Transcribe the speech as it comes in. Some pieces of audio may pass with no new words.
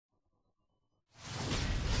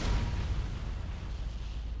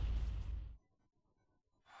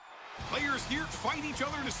players here fight each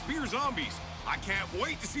other to spear zombies. I can't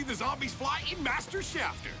wait to see the zombies fly in Master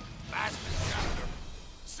Shafter. Master Shafter?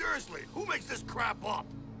 Seriously, who makes this crap up?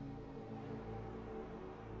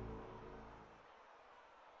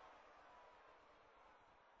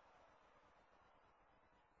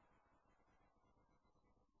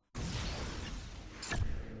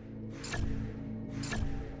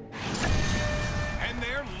 And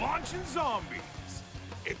they're launching zombies.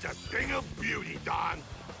 It's a thing of beauty, Don.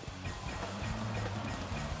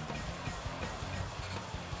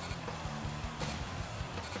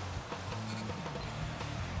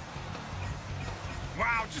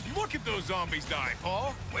 Wow, just look at those zombies die,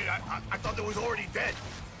 Paul. Wait, I thought they was already dead.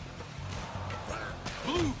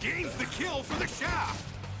 Blue gains the kill for the shaft.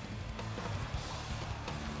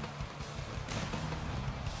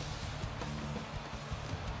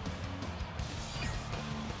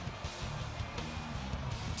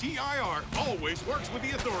 TIR always works with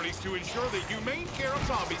the authorities to ensure the humane care of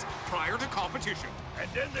zombies prior to competition. And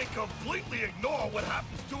then they completely ignore what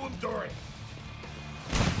happens to them during.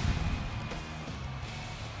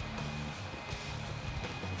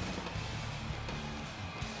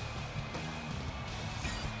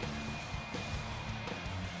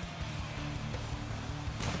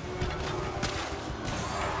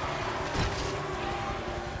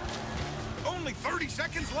 Only 30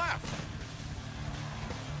 seconds left.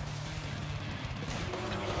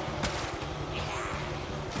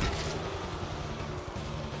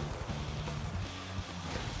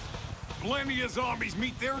 Plenty of zombies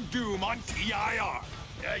meet their doom on TIR.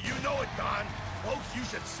 Yeah, you know it, Don. Folks, you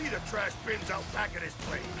should see the trash bins out back of this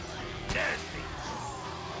place. Nasty.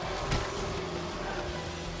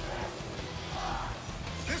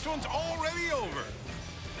 This one's already over.